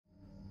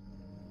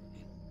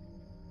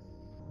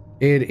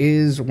It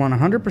is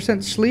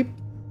 100% sleep.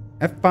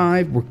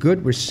 F5, we're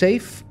good, we're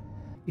safe.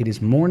 It is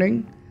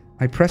morning.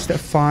 I pressed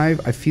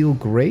F5, I feel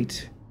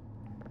great.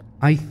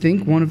 I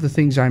think one of the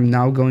things I'm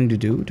now going to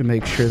do to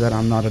make sure that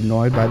I'm not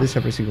annoyed by this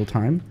every single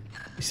time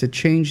is to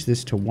change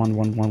this to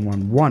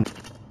 11111.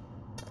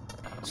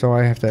 So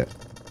I have to...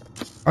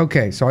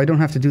 Okay, so I don't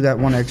have to do that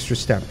one extra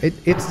step.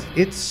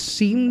 It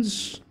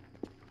seems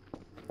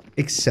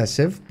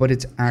excessive, but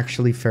it's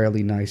actually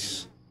fairly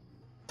nice.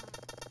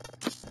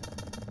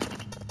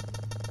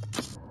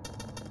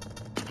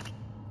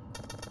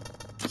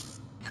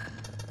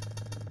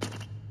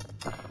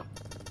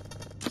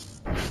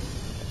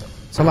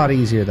 It's a lot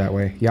easier that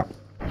way. Yep.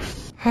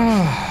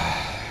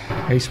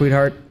 Hey,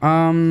 sweetheart.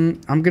 I'm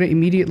gonna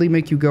immediately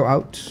make you go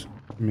out.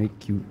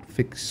 Make you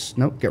fix...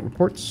 Nope, get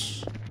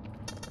reports.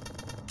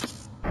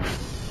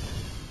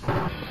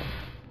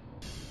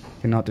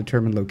 Cannot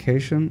determine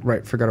location.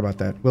 Right, forgot about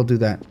that. We'll do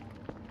that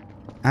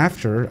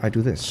after I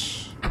do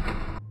this.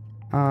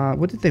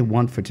 What did they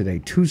want for today?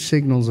 2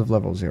 signals of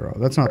level 0.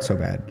 That's not so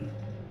bad.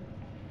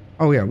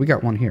 Oh yeah, we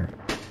got one here.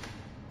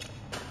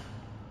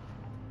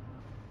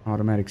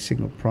 Automatic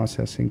signal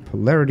processing.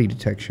 Polarity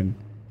detection.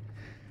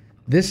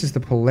 This is the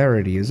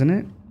polarity, isn't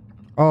it?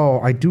 Oh,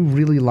 I do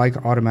really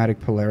like automatic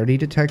polarity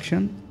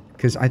detection,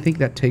 because I think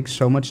that takes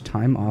so much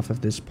time off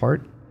of this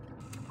part.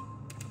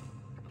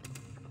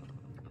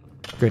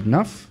 Good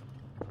enough.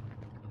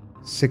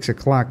 6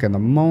 o'clock in the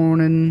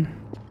morning.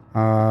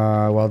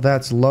 While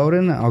that's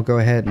loading, I'll go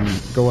ahead and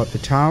go up the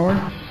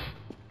tower.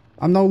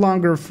 I'm no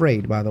longer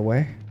afraid, by the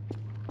way.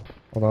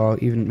 Although,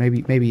 even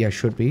maybe I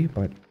should be,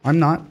 but I'm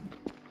not.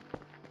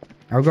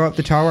 I'll go up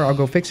the tower, I'll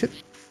go fix it.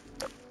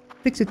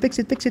 Fix it, fix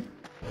it, fix it.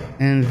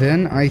 And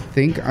then I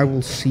think I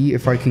will see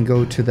if I can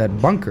go to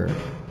that bunker.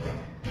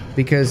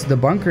 Because the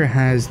bunker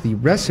has the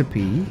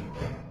recipe.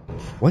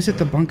 Was it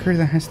the bunker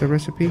that has the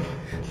recipe?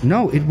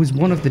 No, it was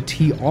one of the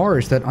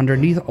TRs that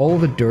underneath all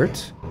the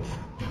dirt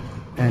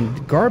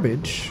and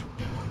garbage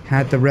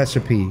had the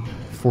recipe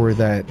for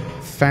that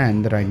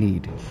fan that I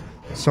need.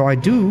 So I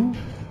do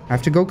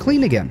have to go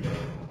clean again.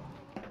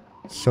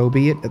 So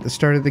be it at the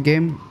start of the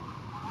game.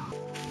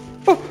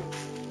 Oh!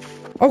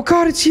 Oh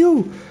god, it's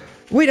you!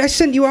 Wait, I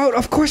sent you out?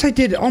 Of course I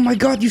did! Oh my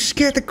god, you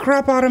scared the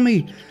crap out of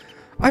me!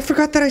 I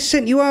forgot that I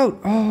sent you out!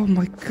 Oh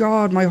my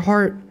god, my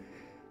heart.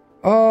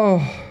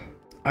 Oh...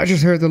 I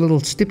just heard the little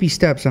stippy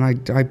steps and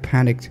I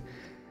panicked.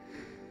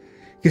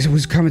 Because it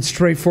was coming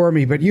straight for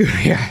me, but you,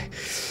 yeah.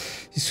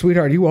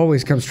 Sweetheart, you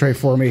always come straight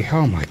for me.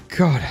 Oh my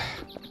god.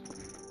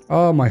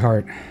 Oh, my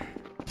heart.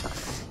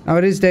 Now,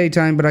 it is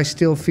daytime, but I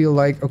still feel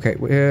like... Okay,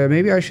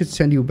 maybe I should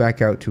send you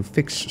back out to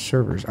fix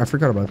servers. I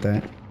forgot about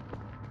that.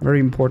 Very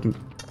important.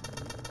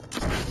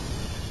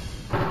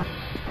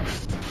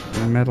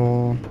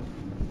 Metal.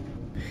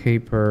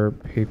 Paper.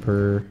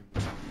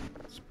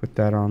 Put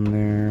that on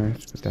there.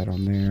 Let's put that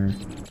on there.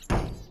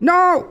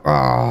 No!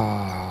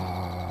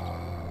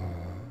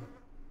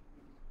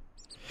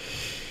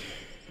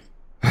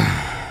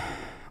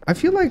 I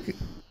feel like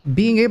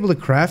being able to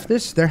craft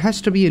this, there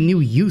has to be a new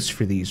use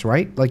for these,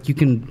 right? Like you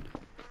can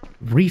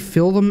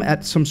refill them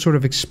at some sort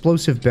of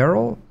explosive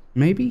barrel,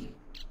 maybe?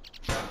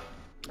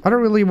 I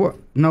don't really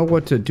know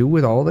what to do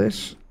with all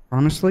this,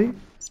 honestly.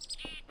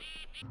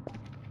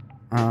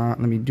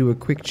 Let me do a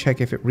quick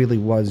check if it really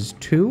was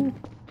 2.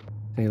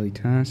 Daily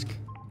task.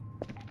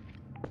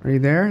 Are you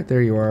there?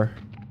 There you are.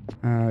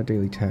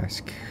 Daily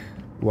task.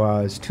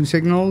 Was 2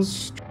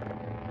 signals.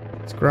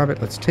 Let's grab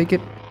it. Let's take it.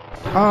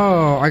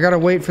 Oh, I gotta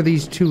wait for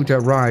these 2 to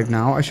arrive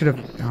now. I should have...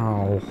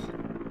 Oh.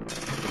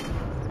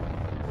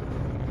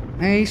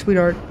 Hey,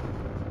 sweetheart.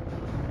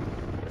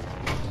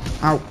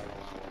 Ow.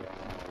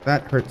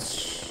 That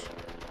hurts.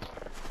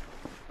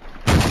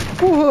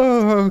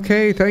 Whoa,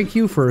 okay, thank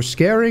you for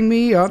scaring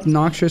me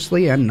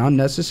obnoxiously and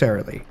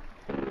unnecessarily.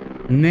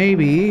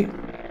 Maybe...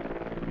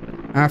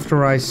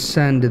 after I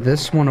send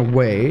this one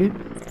away,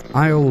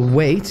 I'll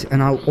wait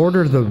and I'll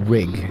order the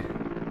rig.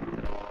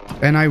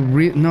 And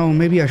no,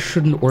 maybe I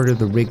shouldn't order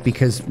the rig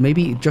because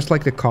maybe just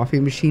like the coffee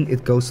machine,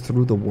 it goes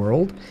through the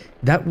world.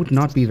 That would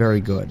not be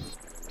very good.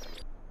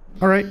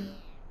 Alright.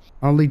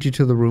 I'll lead you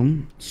to the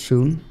room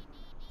soon.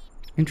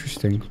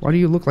 Interesting. Why do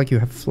you look like you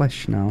have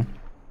flesh now?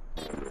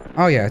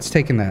 Oh yeah, it's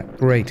taken that.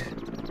 Great.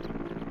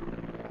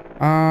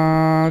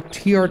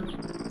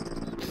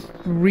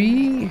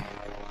 TR3...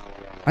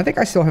 I think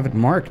I still have it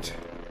marked.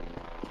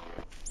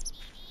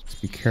 Let's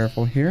be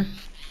careful here.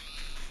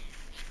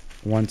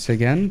 Once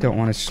again, don't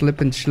want to slip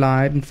and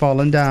slide and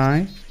fall and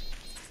die.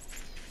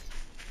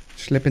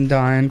 Slip and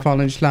die and fall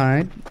and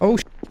slide. Oh,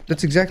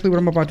 that's exactly what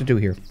I'm about to do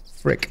here.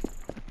 Frick.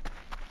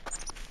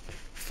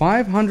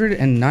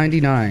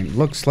 599.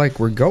 Looks like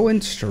we're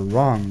going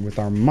strong with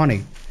our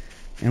money.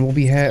 And we'll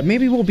be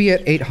maybe we'll be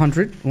at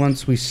 800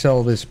 once we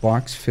sell this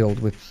box filled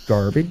with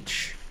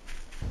garbage.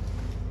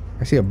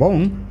 I see a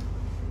bone.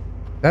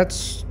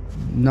 That's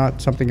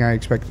not something I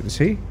expected to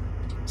see.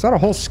 Is that a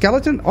whole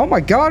skeleton? Oh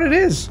my god, it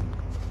is!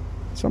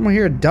 Someone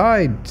here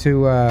died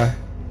to,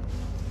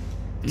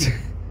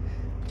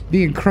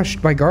 being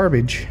crushed by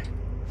garbage.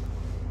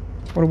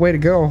 What a way to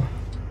go.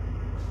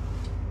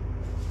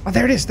 Oh,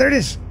 there it is. There it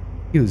is.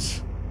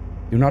 Use.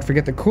 Do not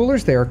forget the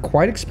coolers. They are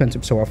quite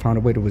expensive, so I found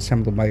a way to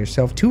assemble them by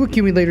yourself. 2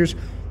 accumulators,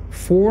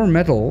 4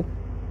 metal,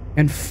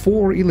 and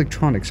 4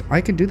 electronics.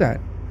 I can do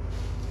that.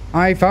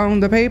 I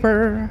found the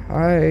paper.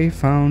 I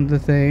found the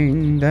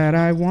thing that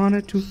I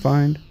wanted to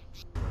find.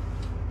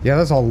 Yeah,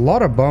 that's a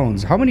lot of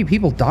bones. How many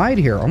people died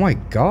here? Oh my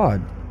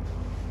god.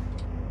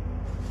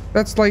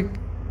 That's like...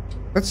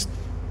 That's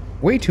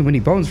way too many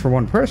bones for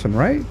one person,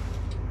 right?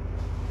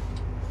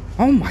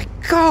 Oh my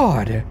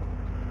god!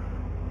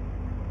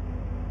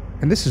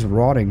 And this is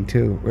rotting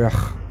too.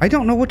 Ugh. I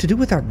don't know what to do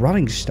with that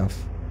rotting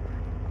stuff.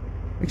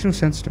 Makes no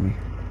sense to me.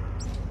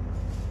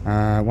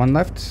 1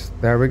 left.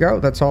 There we go.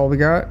 That's all we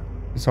got.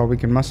 That's all we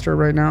can muster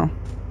right now.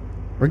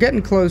 We're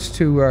getting close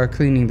to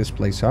cleaning this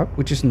place up,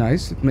 which is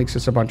nice. It makes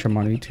us a bunch of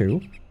money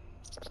too.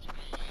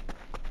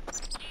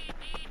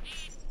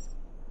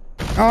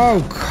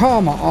 Oh,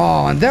 come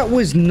on. That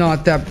was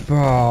not that...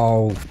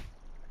 Oh.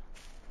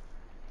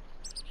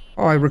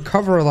 Oh, I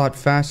recover a lot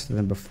faster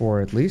than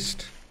before, at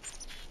least.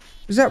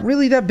 Is that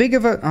really that big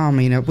of a... Oh, I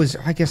mean, it was...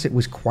 I guess it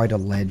was quite a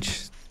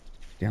ledge.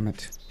 Damn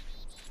it.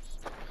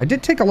 I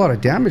did take a lot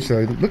of damage,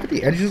 though. Look at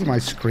the edges of my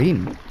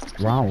screen.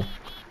 Wow.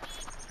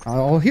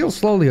 I'll heal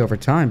slowly over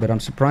time, but I'm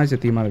surprised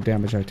at the amount of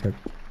damage I took.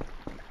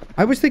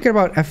 I was thinking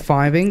about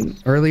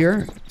F5ing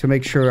earlier to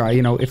make sure,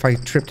 you know, if I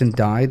tripped and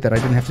died, that I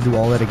didn't have to do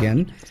all that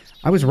again.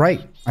 I was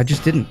right. I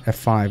just didn't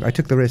F5. I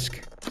took the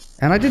risk.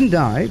 And I didn't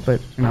die,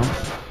 but, you know,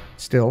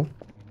 still.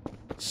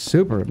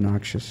 Super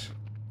obnoxious.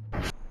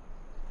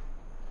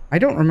 I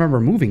don't remember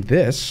moving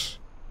this.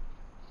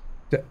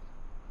 Did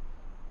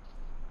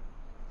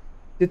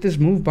this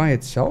move by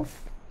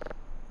itself?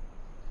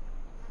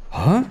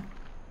 Huh?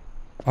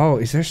 Oh,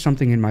 is there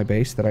something in my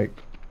base that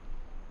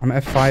I'm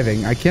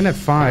F5ing. I can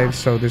F5,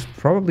 so there's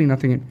probably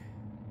nothing in...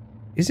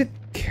 Is it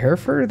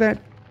Carrefour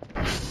that...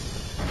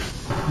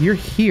 You're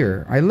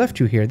here. I left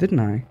you here, didn't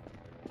I?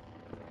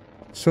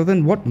 So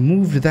then what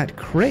moved that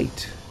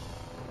crate?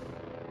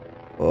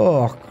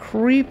 Oh,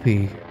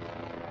 creepy.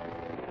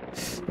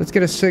 Let's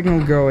get a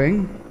signal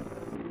going.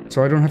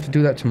 So I don't have to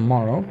do that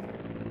tomorrow.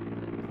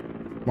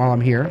 While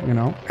I'm here, you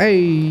know.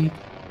 Hey!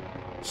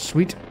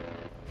 Sweet.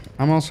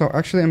 I'm also...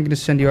 Actually, I'm going to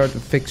send you out to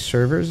fix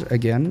servers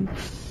again.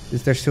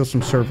 Is there still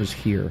some servers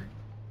here?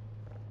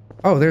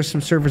 Oh, there's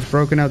some servers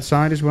broken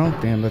outside as well?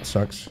 Damn, that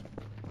sucks.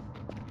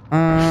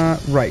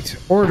 Right.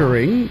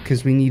 Ordering,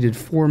 because we needed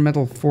 4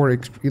 metal, 4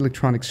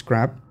 electronic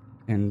scrap,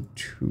 and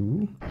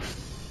 2.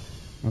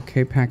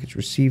 Okay, package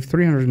received.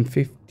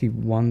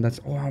 351. That's...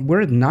 Oh,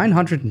 we're at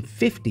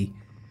 950.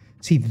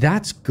 See,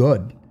 that's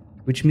good.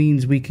 Which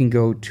means we can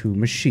go to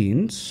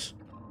machines.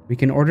 We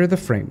can order the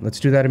frame. Let's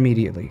do that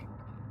immediately.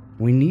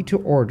 We need to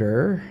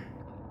order...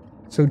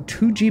 So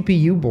 2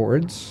 GPU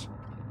boards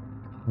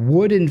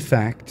would, in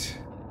fact,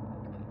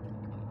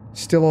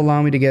 still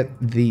allow me to get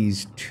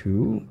these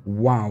 2.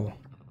 Wow.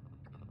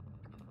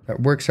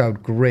 That works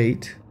out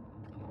great.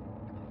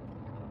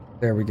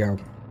 There we go.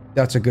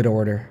 That's a good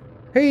order.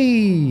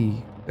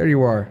 Hey! There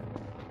you are.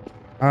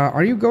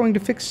 Are you going to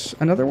fix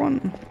another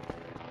one?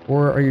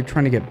 Or are you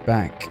trying to get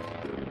back?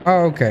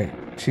 Oh, okay.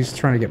 She's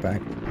trying to get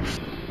back.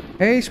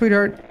 Hey,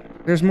 sweetheart.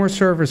 There's more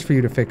servers for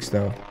you to fix,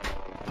 though.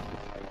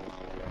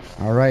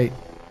 Alright.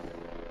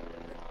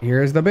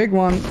 Here's the big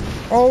one.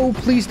 Oh,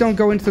 please don't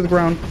go into the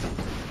ground.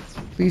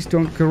 Please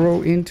don't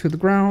go into the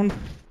ground.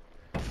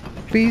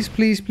 Please,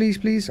 please, please,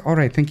 please.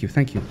 Alright, thank you,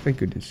 thank you. Thank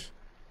goodness.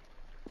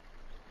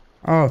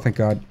 Oh, thank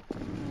God.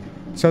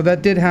 So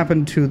that did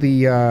happen to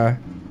the,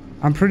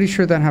 I'm pretty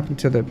sure that happened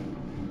to the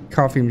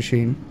coffee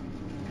machine.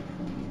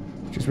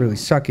 Which is really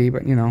sucky,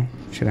 but, you know,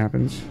 shit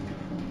happens.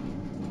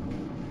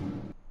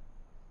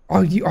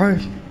 Oh, you are...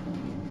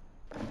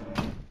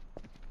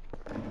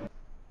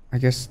 I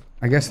guess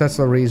that's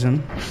the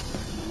reason.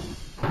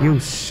 You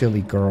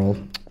silly girl.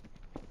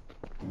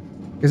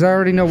 Because I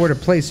already know where to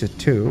place it,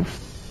 too.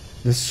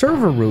 The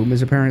server room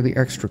is apparently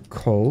extra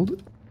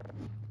cold.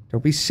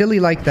 Don't be silly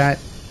like that.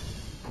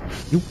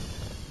 You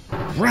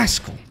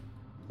rascal.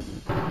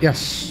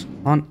 Yes.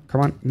 On.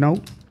 Come on.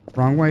 No.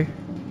 Wrong way.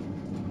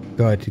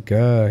 Good,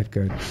 good,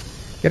 good.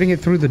 Getting it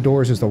through the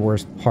doors is the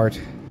worst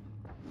part.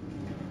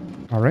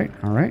 Alright,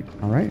 alright,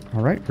 alright,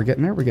 alright. We're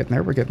getting there, we're getting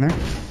there, we're getting there.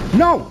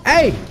 No!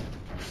 Hey!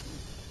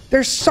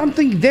 There's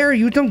something there.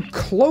 You don't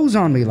close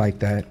on me like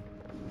that.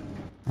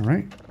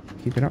 Alright.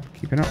 Keep it up,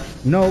 keep it up.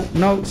 No,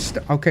 no.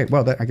 Okay,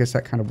 well, I guess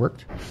that kind of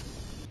worked.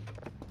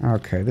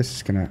 Okay, this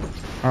is gonna...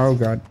 Oh,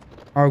 God.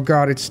 Oh,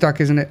 God, it's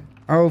stuck, isn't it?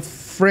 Oh,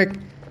 frick.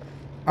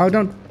 Oh,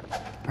 don't...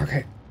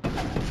 Okay.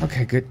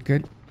 Okay, good,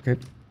 good, good.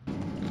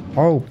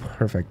 Oh,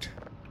 perfect.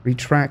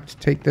 Retract,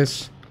 take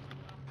this.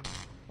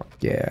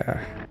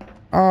 Yeah.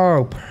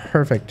 Oh,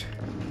 perfect.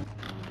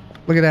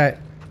 Look at that.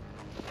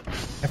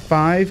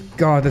 F5?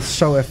 God, that's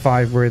so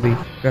F5 worthy.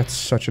 That's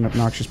such an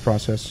obnoxious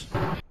process.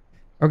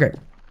 Okay.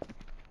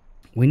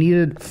 We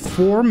needed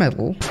 4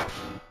 metal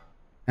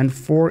and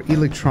 4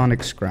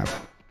 electronic scrap.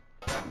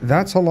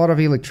 That's a lot of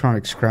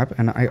electronic scrap,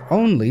 and I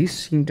only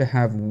seem to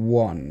have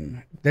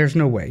 1. There's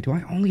no way. Do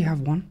I only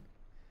have 1?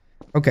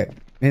 Okay.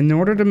 In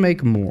order to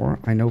make more,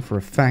 I know for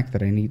a fact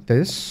that I need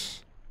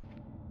this.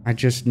 I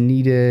just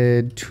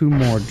needed 2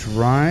 more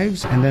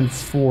drives and then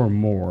 4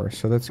 more.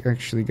 So that's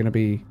actually going to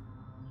be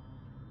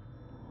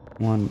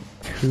 1,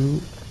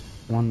 2,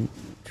 1,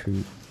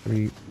 2,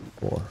 3,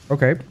 4.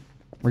 Okay.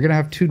 We're going to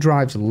have 2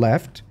 drives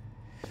left.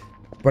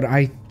 But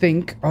I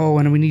think... Oh,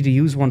 and we need to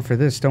use one for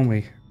this, don't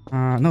we?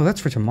 No,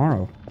 that's for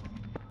tomorrow.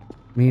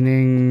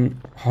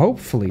 Meaning,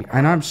 hopefully,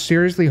 and I'm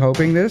seriously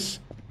hoping this,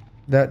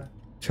 that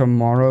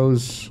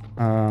tomorrow's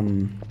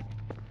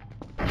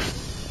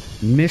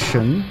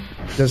mission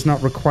does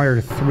not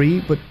require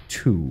 3, but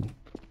 2.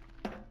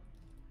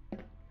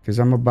 Because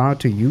I'm about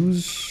to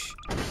use...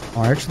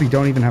 Oh, I actually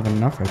don't even have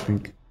enough, I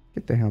think.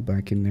 Get the hell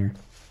back in there.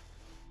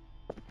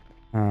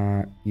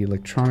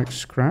 Electronic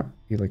scrap,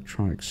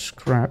 electronic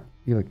scrap,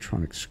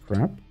 electronic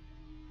scrap.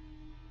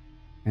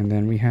 And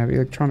then we have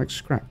electronic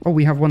scrap. Oh,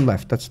 we have 1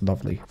 left. That's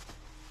lovely.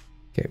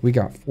 Okay, we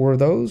got 4 of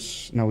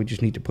those. Now we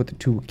just need to put the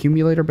 2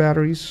 accumulator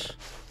batteries.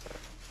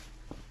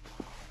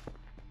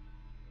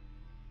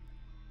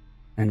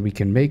 And we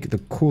can make the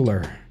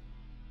cooler.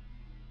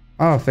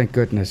 Oh, thank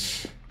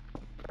goodness.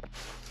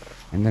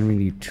 And then we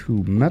need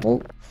 2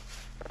 metal.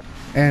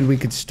 And we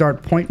could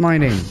start point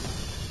mining.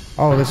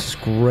 Oh, this is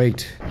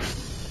great.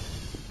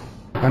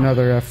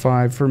 Another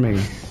F5 for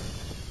me.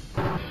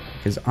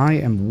 Because I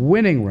am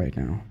winning right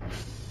now.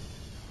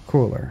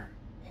 Cooler.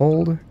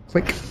 Hold.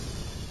 Click.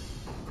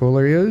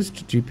 Cooler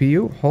used.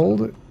 GPU.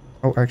 Hold.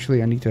 Oh,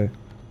 actually, I need to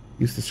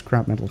use the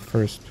scrap metal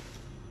first.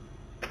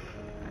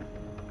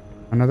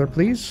 Another,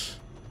 please.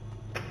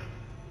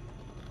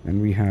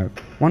 And we have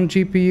 1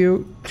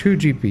 GPU, 2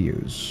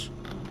 GPUs.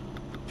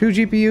 2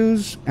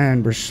 GPUs,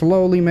 and we're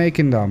slowly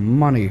making the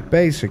money,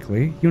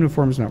 basically.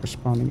 Uniform's not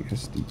responding.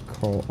 SD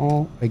call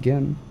all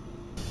again.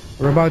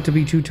 We're about to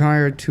be too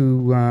tired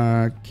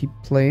to keep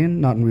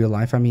playing. Not in real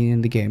life, I mean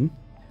in the game.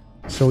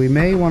 So we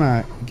may want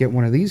to get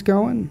one of these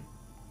going.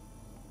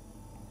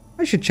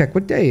 I should check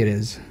what day it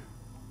is.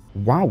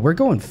 Wow, we're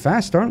going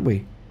fast, aren't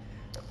we?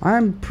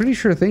 I'm pretty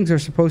sure things are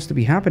supposed to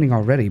be happening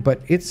already,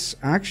 but it's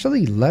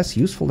actually less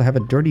useful to have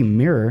a dirty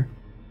mirror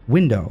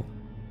window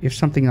if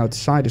something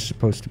outside is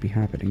supposed to be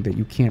happening that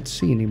you can't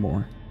see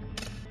anymore.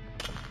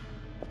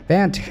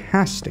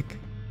 Fantastic.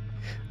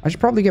 I should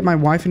probably get my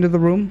wife into the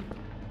room.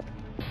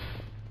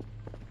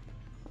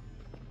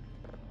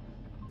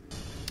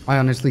 I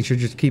honestly should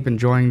just keep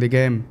enjoying the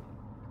game.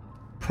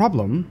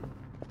 Problem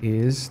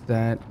is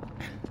that...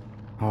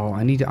 Oh,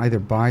 I need to either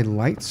buy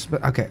lights...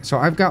 But okay, so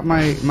I've got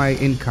my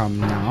income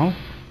now.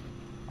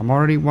 I'm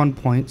already 1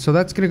 point, so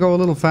that's going to go a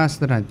little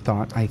faster than I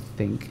thought, I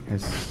think.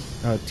 As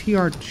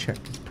TR check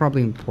is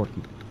probably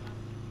important.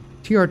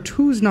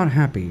 TR2's not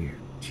happy.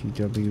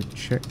 TW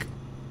check.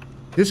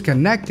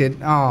 Disconnected?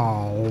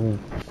 Oh.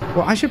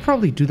 Well, I should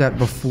probably do that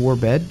before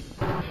bed.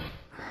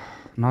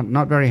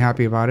 Not very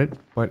happy about it,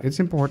 but it's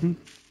important.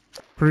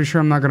 Pretty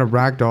sure I'm not going to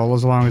ragdoll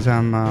as long as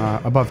I'm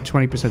above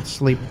 20%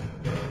 sleep.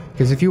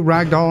 Because if you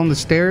ragdoll on the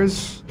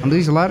stairs, on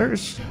these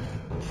ladders,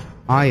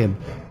 I am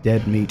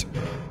dead meat.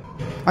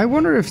 I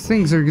wonder if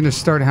things are going to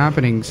start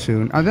happening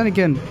soon. And then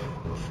again,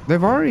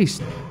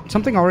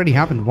 something already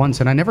happened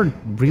once, and I never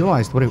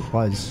realized what it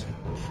was.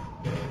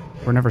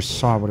 Or never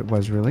saw what it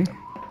was, really.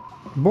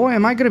 Boy,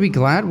 am I going to be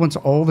glad once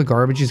all the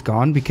garbage is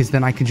gone, because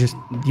then I can just...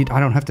 I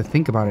don't have to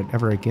think about it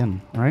ever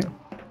again, right?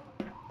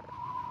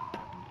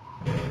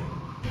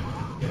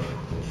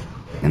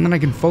 And then I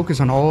can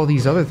focus on all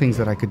these other things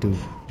that I could do.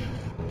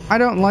 I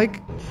don't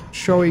like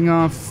showing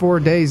off 4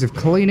 days of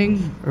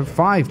cleaning, or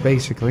 5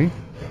 basically.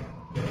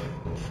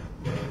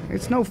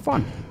 It's no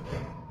fun.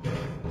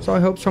 So I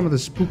hope some of the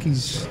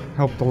spookies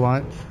helped a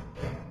lot.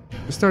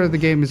 The start of the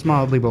game is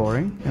mildly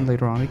boring, and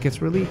later on it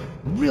gets really,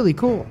 really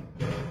cool.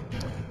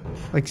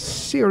 Like,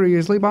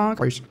 seriously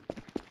bonkers.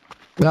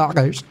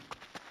 Bonkers.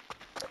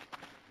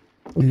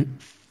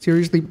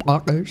 Seriously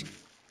bonkers.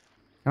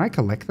 Can I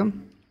collect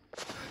them?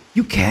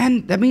 You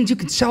can! That means you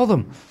can sell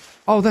them!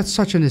 Oh, that's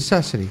such a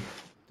necessity.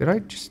 Did I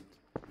just...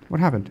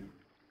 What happened?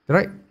 Did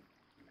I...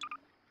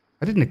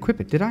 I didn't equip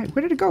it, did I?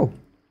 Where did it go?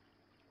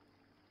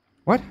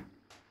 What?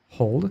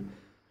 Hold.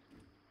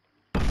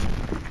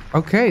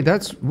 Okay,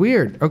 that's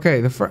weird.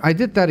 Okay, I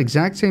did that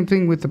exact same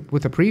thing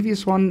with the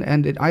previous one,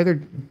 and it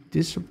either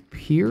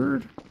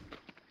disappeared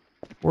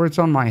or it's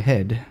on my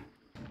head.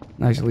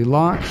 Nicely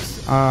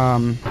locked.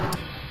 I'm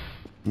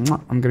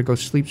gonna go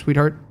sleep,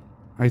 sweetheart.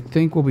 I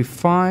think we'll be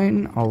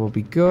fine. All will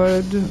be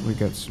good. We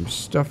got some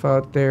stuff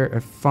out there.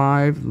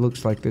 F5.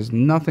 Looks like there's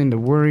nothing to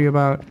worry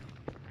about.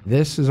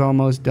 This is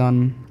almost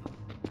done.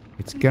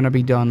 It's gonna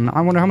be done.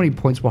 I wonder how many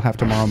points we'll have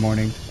tomorrow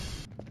morning.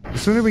 The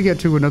sooner we get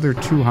to another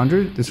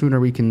 200, the sooner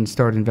we can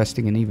start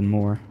investing in even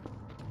more.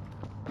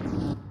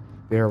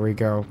 There we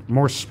go.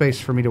 More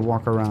space for me to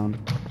walk around.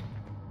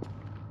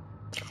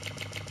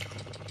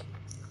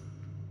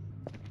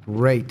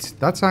 Great.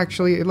 That's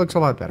actually... It looks a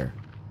lot better.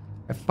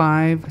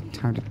 F5.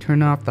 Time to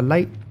turn off the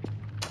light.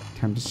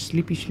 Time to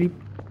sleepy sleep.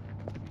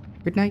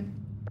 Good night.